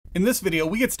In this video,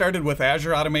 we get started with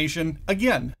Azure Automation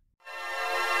again.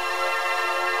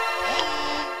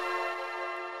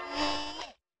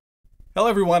 Hello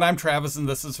everyone, I'm Travis and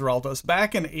this is Geraldos.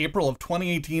 Back in April of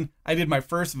 2018, I did my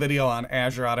first video on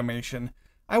Azure Automation.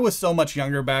 I was so much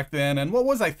younger back then, and what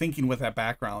was I thinking with that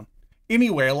background?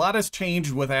 Anyway, a lot has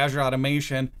changed with Azure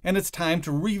Automation, and it's time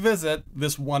to revisit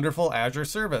this wonderful Azure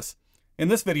service. In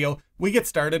this video, we get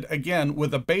started again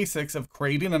with the basics of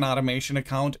creating an automation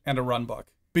account and a runbook.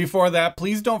 Before that,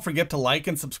 please don't forget to like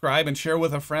and subscribe and share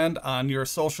with a friend on your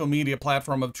social media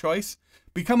platform of choice.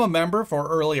 Become a member for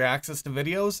early access to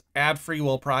videos, ad-free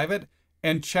while private,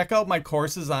 and check out my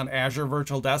courses on Azure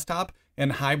Virtual Desktop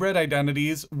and hybrid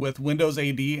identities with Windows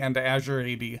AD and Azure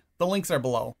AD. The links are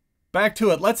below. Back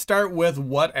to it, let's start with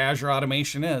what Azure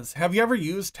Automation is. Have you ever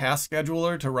used Task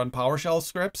Scheduler to run PowerShell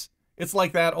scripts? It's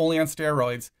like that, only on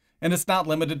steroids, and it's not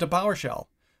limited to PowerShell.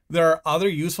 There are other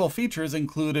useful features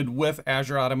included with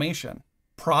Azure Automation.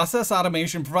 Process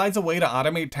Automation provides a way to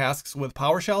automate tasks with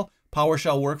PowerShell,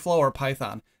 PowerShell Workflow, or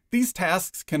Python. These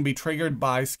tasks can be triggered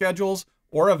by schedules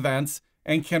or events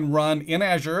and can run in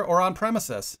Azure or on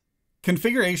premises.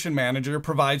 Configuration Manager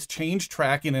provides change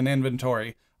tracking and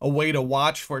inventory, a way to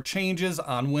watch for changes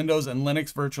on Windows and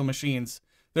Linux virtual machines.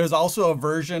 There's also a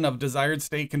version of desired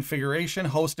state configuration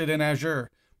hosted in Azure,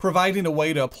 providing a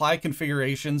way to apply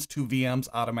configurations to VMs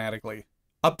automatically.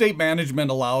 Update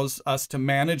Management allows us to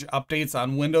manage updates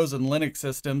on Windows and Linux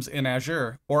systems in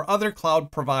Azure or other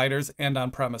cloud providers and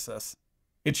on premises.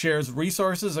 It shares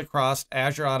resources across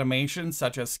Azure Automation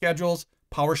such as schedules,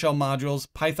 PowerShell modules,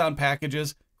 Python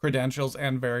packages, credentials,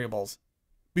 and variables.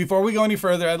 Before we go any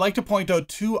further, I'd like to point out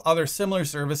two other similar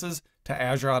services to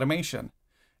Azure Automation.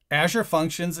 Azure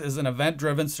Functions is an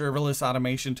event-driven serverless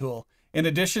automation tool. In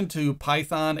addition to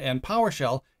Python and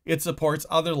PowerShell, it supports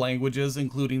other languages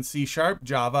including C#,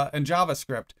 Java, and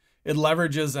JavaScript. It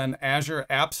leverages an Azure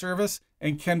App Service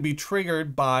and can be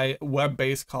triggered by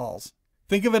web-based calls.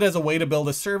 Think of it as a way to build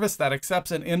a service that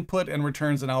accepts an input and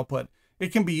returns an output.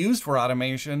 It can be used for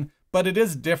automation, but it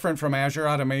is different from Azure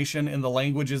Automation in the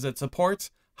languages it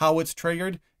supports, how it's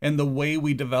triggered, and the way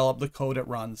we develop the code it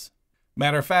runs.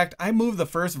 Matter of fact, I moved the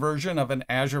first version of an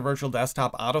Azure Virtual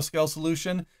Desktop Autoscale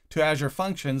solution to Azure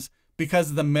Functions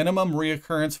because the minimum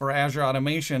reoccurrence for Azure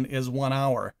Automation is 1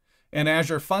 hour, and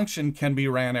Azure Function can be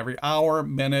ran every hour,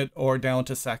 minute, or down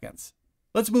to seconds.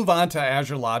 Let's move on to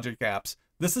Azure Logic Apps.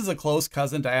 This is a close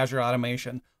cousin to Azure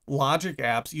Automation. Logic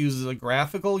Apps uses a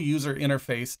graphical user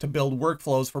interface to build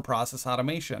workflows for process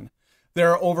automation. There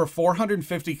are over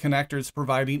 450 connectors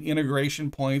providing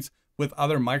integration points with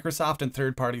other Microsoft and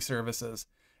third-party services.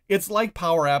 It's like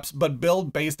Power Apps, but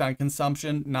billed based on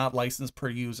consumption, not license per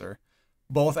user.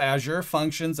 Both Azure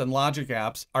Functions and Logic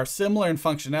Apps are similar in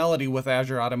functionality with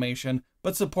Azure Automation,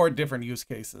 but support different use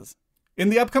cases. In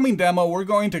the upcoming demo, we're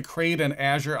going to create an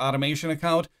Azure Automation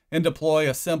account and deploy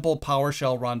a simple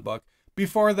PowerShell runbook.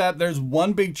 Before that, there's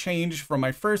one big change from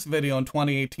my first video in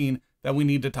 2018 that we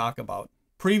need to talk about.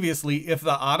 Previously, if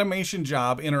the automation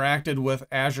job interacted with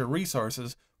Azure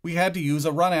resources, we had to use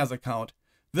a Run As account.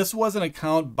 This was an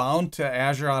account bound to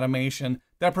Azure Automation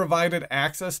that provided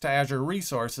access to Azure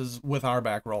resources with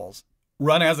RBAC roles.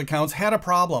 Run As accounts had a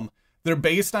problem. They're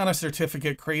based on a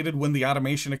certificate created when the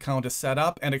automation account is set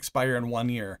up and expire in 1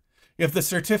 year. If the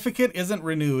certificate isn't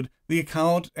renewed, the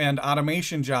account and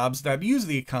automation jobs that use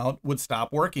the account would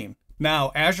stop working.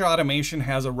 Now, Azure Automation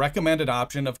has a recommended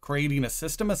option of creating a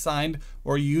system-assigned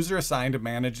or user-assigned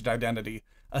managed identity.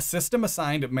 A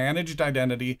system-assigned managed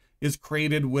identity is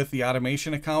created with the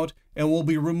automation account and will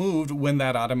be removed when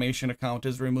that automation account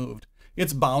is removed.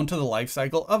 It's bound to the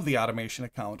lifecycle of the automation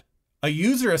account. A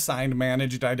user-assigned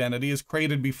managed identity is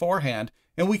created beforehand,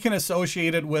 and we can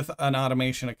associate it with an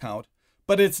automation account,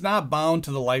 but it's not bound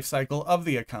to the lifecycle of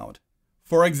the account.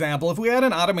 For example, if we had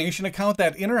an automation account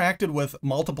that interacted with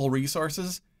multiple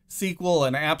resources, SQL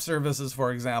and app services,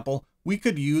 for example, we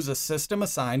could use a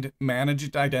system-assigned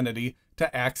managed identity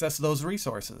to access those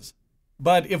resources.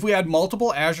 But if we had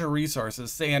multiple Azure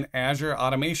resources, say an Azure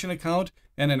Automation account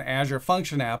and an Azure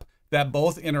Function app that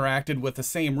both interacted with the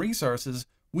same resources,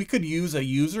 we could use a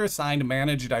user-assigned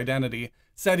managed identity,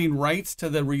 setting rights to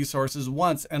the resources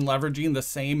once and leveraging the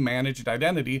same managed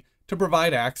identity to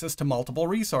provide access to multiple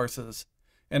resources.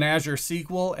 An Azure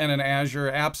SQL and an Azure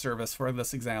App Service for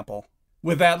this example.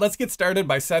 With that, let's get started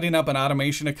by setting up an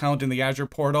automation account in the Azure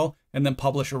portal and then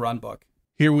publish a runbook.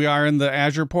 Here we are in the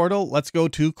Azure portal. Let's go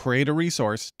to Create a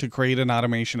Resource to create an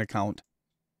automation account.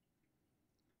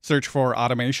 Search for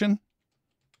Automation.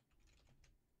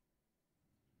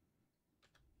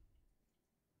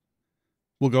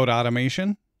 We'll go to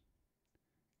Automation,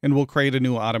 and we'll create a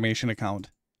new automation account.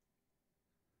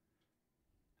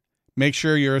 Make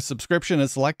sure your subscription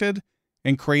is selected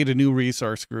and create a new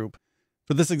resource group.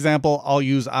 For this example, I'll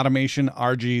use Automation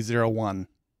RG01.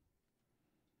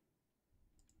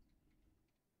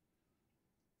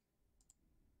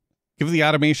 Give the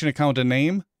automation account a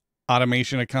name,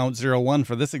 Automation Account 01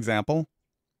 for this example.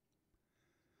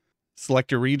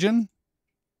 Select your region.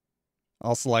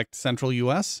 I'll select Central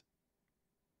US.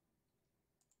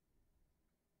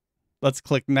 Let's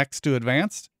click Next to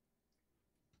Advanced.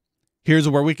 Here's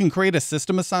where we can create a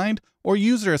system-assigned or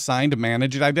user-assigned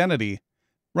managed identity.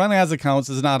 Run as accounts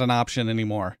is not an option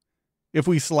anymore. If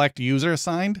we select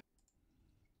user-assigned,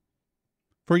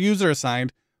 for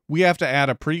user-assigned, we have to add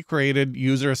a pre-created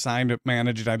user-assigned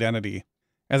managed identity.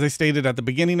 As I stated at the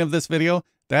beginning of this video,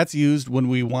 that's used when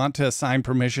we want to assign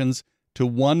permissions to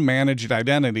one managed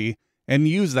identity and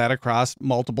use that across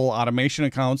multiple automation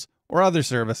accounts or other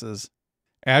services.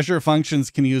 Azure Functions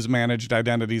can use managed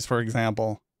identities, for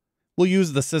example. We'll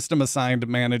use the system-assigned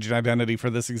managed identity for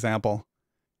this example.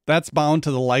 That's bound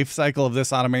to the life cycle of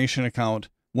this automation account.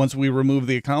 Once we remove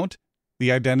the account,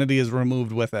 the identity is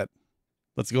removed with it.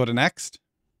 Let's go to Next.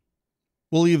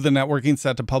 We'll leave the networking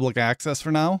set to public access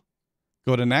for now.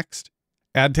 Go to Next.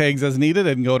 Add tags as needed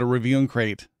and go to Review and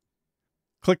Create.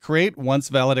 Click Create once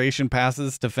validation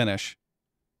passes to finish.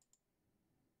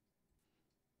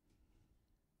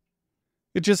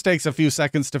 It just takes a few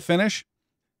seconds to finish.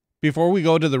 Before we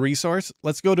go to the resource,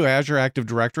 let's go to Azure Active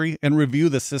Directory and review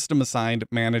the system-assigned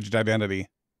managed identity.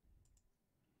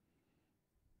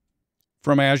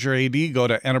 From Azure AD, go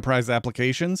to Enterprise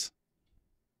Applications.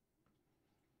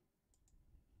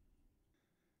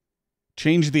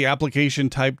 Change the application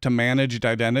type to Managed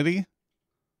Identity.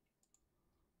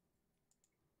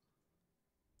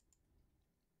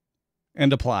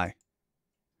 And apply.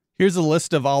 Here's a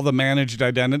list of all the managed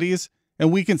identities,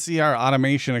 and we can see our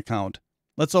automation account.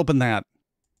 Let's open that.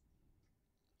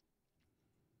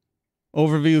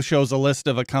 Overview shows a list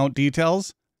of account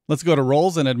details. Let's go to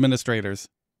Roles and Administrators.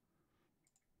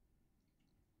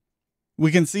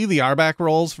 We can see the RBAC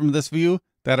roles from this view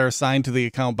that are assigned to the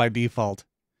account by default.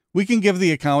 We can give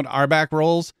the account RBAC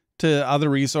roles to other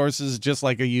resources just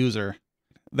like a user.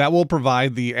 That will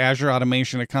provide the Azure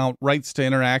Automation account rights to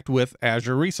interact with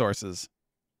Azure resources.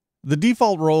 The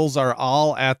default roles are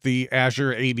all at the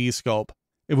Azure AD scope.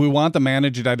 If we want the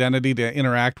managed identity to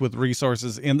interact with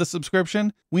resources in the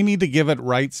subscription, we need to give it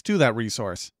rights to that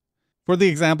resource. For the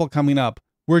example coming up,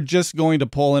 we're just going to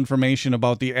pull information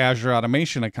about the Azure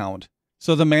Automation account.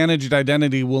 So the managed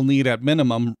identity will need at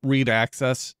minimum read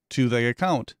access to the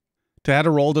account. To add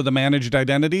a role to the managed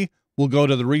identity, we'll go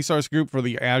to the resource group for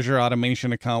the Azure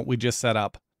Automation account we just set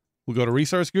up. We'll go to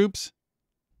Resource Groups.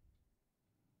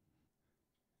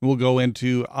 We'll go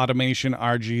into Automation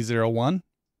RG01.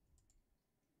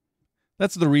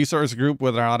 That's the resource group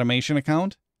with our automation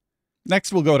account.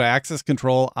 Next, we'll go to Access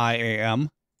Control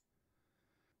IAM.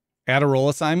 Add a role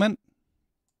assignment.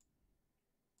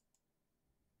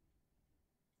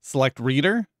 Select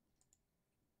Reader.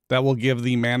 That will give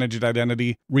the managed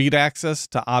identity read access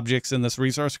to objects in this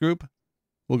resource group.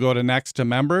 We'll go to Next to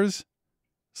Members.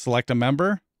 Select a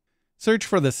member. Search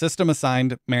for the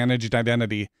system-assigned managed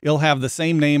identity. It'll have the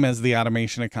same name as the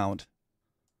automation account.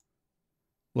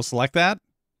 We'll select that.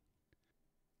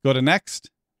 Go to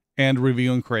Next and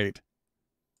Review and Create.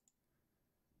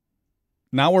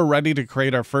 Now we're ready to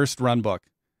create our first runbook.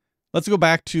 Let's go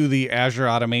back to the Azure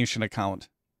Automation account.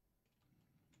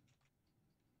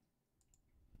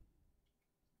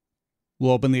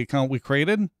 We'll open the account we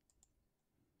created.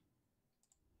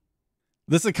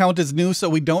 This account is new, so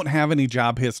we don't have any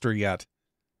job history yet.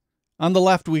 On the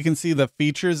left, we can see the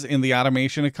features in the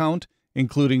automation account,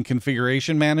 including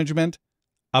configuration management,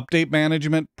 update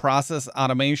management, process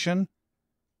automation,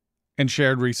 and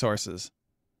shared resources.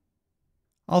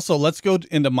 Also, let's go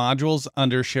into modules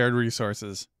under shared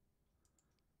resources.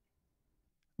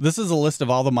 This is a list of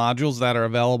all the modules that are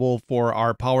available for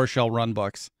our PowerShell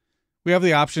runbooks. We have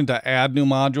the option to add new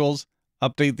modules,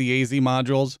 update the AZ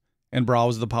modules, and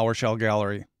browse the PowerShell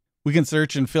gallery. We can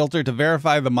search and filter to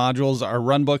verify the modules our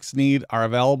runbooks need are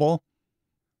available.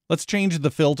 Let's change the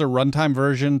filter runtime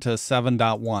version to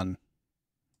 7.1.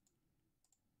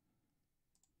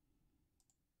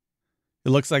 It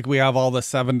looks like we have all the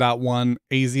 7.1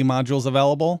 AZ modules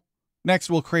available. Next,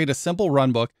 we'll create a simple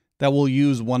runbook that will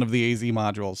use one of the AZ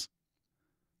modules.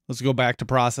 Let's go back to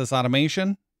Process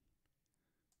Automation.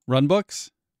 Runbooks.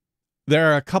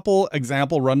 There are a couple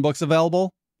example runbooks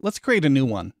available. Let's create a new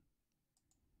one.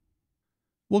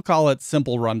 We'll call it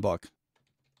Simple Runbook.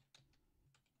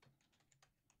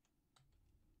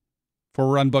 For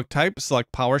runbook type,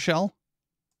 select PowerShell.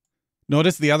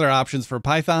 Notice the other options for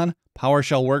Python,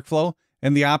 PowerShell Workflow,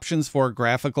 and the options for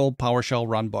graphical PowerShell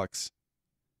runbooks.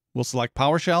 We'll select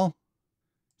PowerShell,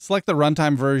 select the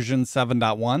runtime version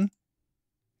 7.1,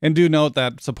 and do note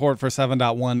that support for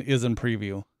 7.1 is in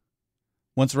preview.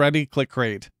 Once ready, click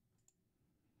Create.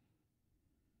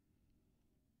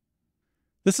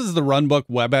 This is the Runbook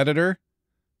web editor.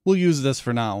 We'll use this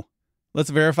for now.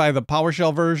 Let's verify the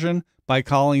PowerShell version by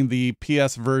calling the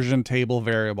PS version table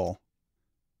variable.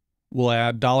 We'll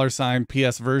add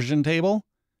 $PS version table,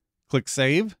 click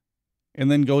Save,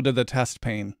 and then go to the test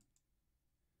pane.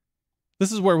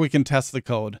 This is where we can test the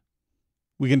code.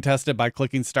 We can test it by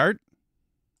clicking Start.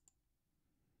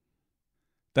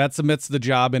 That submits the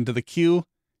job into the queue.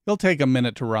 It'll take a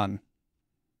minute to run.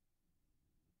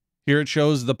 Here it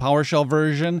shows the PowerShell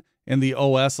version and the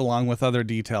OS along with other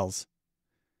details.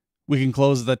 We can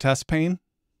close the test pane.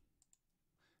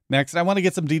 Next, I want to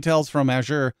get some details from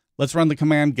Azure. Let's run the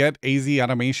command get AZ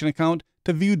automation account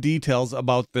to view details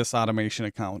about this automation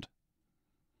account.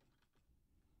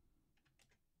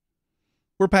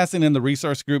 We're passing in the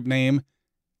resource group name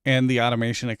and the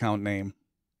automation account name.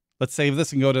 Let's save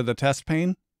this and go to the test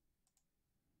pane.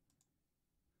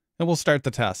 And we'll start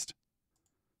the test.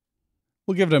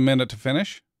 We'll give it a minute to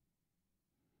finish.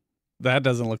 That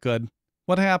doesn't look good.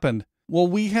 What happened? Well,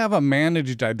 we have a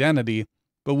managed identity,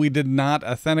 but we did not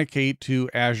authenticate to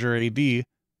Azure AD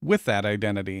with that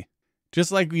identity.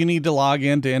 Just like you need to log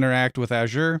in to interact with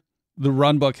Azure, the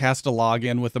Runbook has to log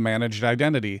in with a managed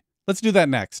identity. Let's do that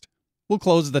next. We'll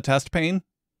close the test pane.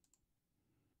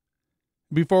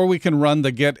 Before we can run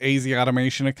the get AZ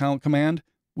automation account command,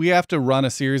 we have to run a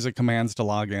series of commands to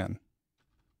log in.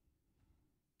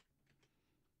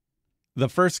 The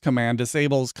first command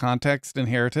disables context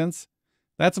inheritance.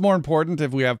 That's more important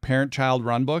if we have parent-child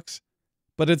runbooks,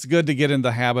 but it's good to get in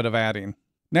the habit of adding.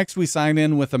 Next, we sign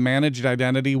in with a managed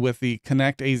identity with the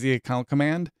connect AZ account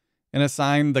command and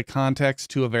assign the context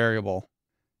to a variable.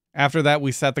 After that,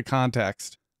 we set the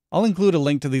context. I'll include a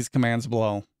link to these commands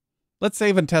below. Let's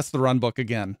save and test the runbook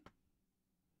again.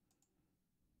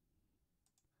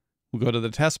 We'll go to the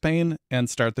test pane and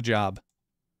start the job.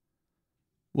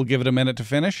 We'll give it a minute to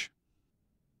finish.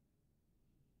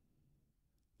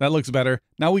 That looks better.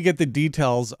 Now we get the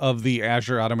details of the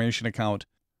Azure Automation account.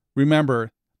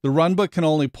 Remember, the runbook can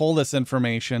only pull this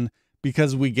information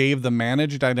because we gave the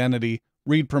managed identity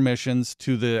read permissions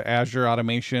to the Azure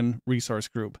Automation resource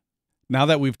group. Now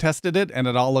that we've tested it and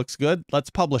it all looks good, let's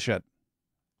publish it.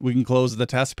 We can close the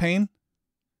test pane.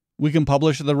 We can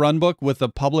publish the runbook with the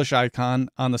publish icon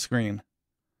on the screen.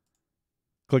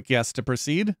 Click Yes to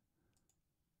proceed.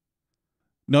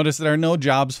 Notice there are no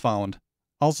jobs found.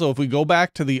 Also, if we go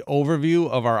back to the overview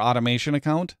of our automation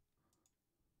account,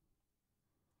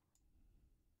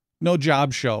 no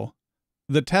jobs show.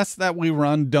 The tests that we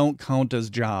run don't count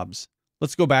as jobs.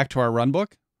 Let's go back to our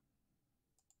runbook.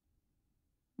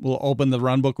 We'll open the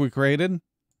runbook we created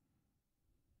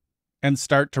and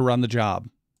start to run the job.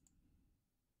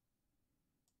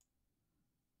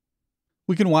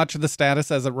 We can watch the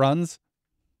status as it runs.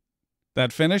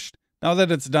 That finished. Now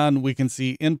that it's done, we can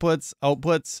see inputs,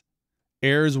 outputs,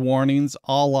 errors, warnings,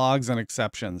 all logs, and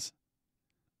exceptions.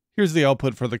 Here's the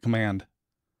output for the command.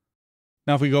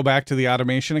 Now if we go back to the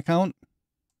automation account,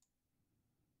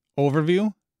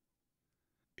 overview,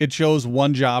 it shows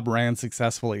one job ran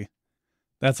successfully.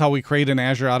 That's how we create an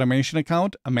Azure Automation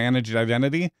account, a managed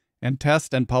identity, and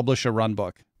test and publish a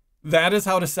runbook. That is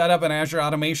how to set up an Azure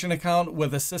Automation account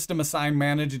with a system-assigned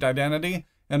managed identity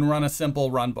and run a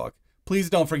simple runbook. Please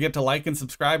don't forget to like and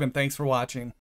subscribe, and thanks for watching.